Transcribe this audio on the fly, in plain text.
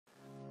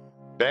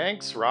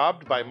Banks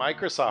robbed by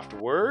Microsoft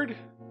Word?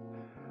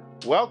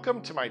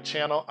 Welcome to my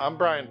channel. I'm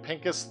Brian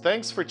Pincus.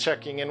 Thanks for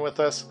checking in with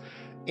us.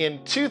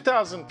 In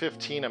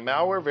 2015, a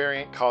malware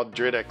variant called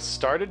Dridex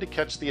started to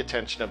catch the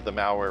attention of the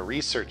malware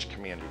research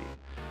community.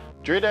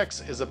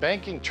 Dridex is a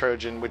banking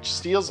trojan which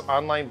steals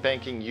online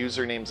banking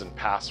usernames and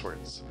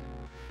passwords.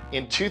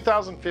 In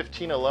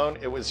 2015 alone,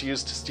 it was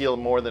used to steal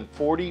more than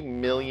 $40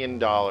 million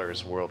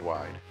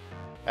worldwide.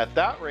 At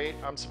that rate,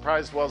 I'm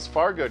surprised Wells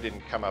Fargo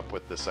didn't come up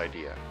with this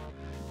idea.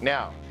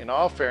 Now, in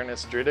all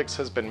fairness, Dridex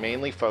has been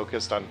mainly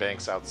focused on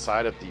banks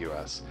outside of the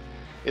US.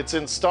 It's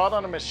installed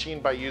on a machine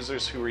by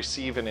users who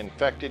receive an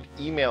infected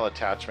email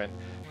attachment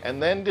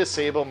and then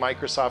disable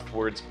Microsoft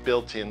Word's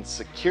built-in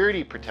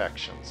security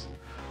protections.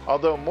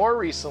 Although more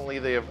recently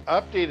they have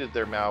updated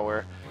their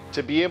malware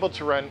to be able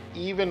to run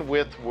even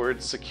with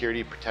Word's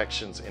security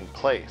protections in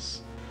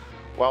place.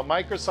 While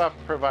Microsoft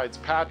provides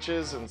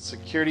patches and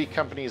security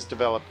companies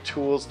develop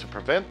tools to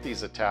prevent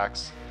these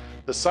attacks,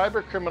 the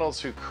cybercriminals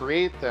who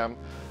create them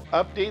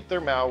update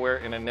their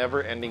malware in a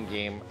never-ending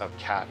game of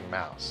cat and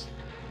mouse.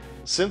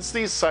 Since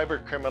these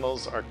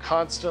cybercriminals are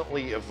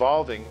constantly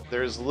evolving,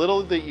 there's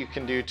little that you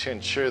can do to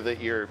ensure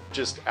that you're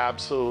just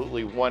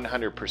absolutely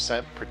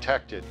 100%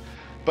 protected,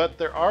 but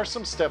there are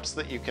some steps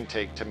that you can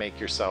take to make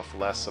yourself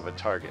less of a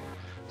target.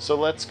 So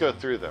let's go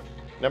through them.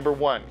 Number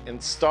 1,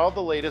 install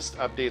the latest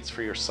updates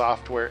for your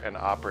software and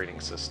operating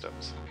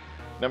systems.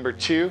 Number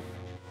 2,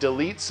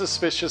 delete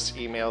suspicious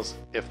emails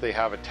if they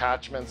have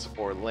attachments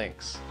or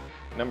links.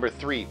 Number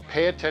 3,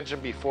 pay attention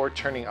before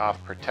turning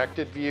off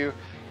protected view,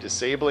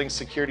 disabling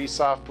security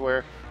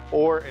software,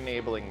 or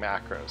enabling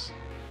macros.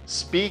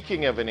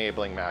 Speaking of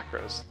enabling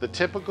macros, the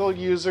typical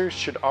user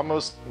should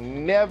almost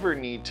never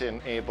need to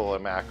enable a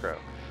macro.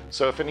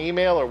 So if an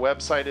email or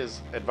website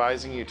is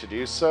advising you to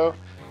do so,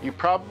 you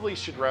probably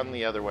should run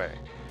the other way.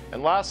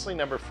 And lastly,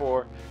 number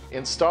 4,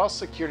 install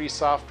security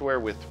software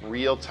with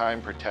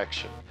real-time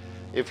protection.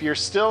 If you're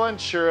still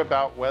unsure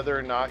about whether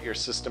or not your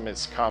system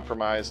is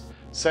compromised,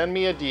 send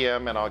me a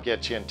DM and I'll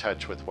get you in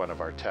touch with one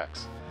of our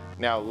techs.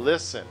 Now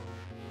listen,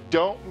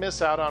 don't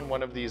miss out on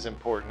one of these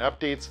important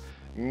updates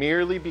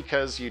merely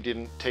because you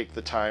didn't take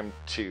the time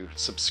to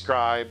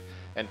subscribe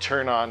and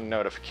turn on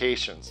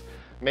notifications.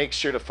 Make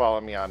sure to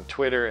follow me on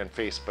Twitter and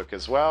Facebook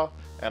as well,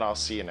 and I'll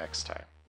see you next time.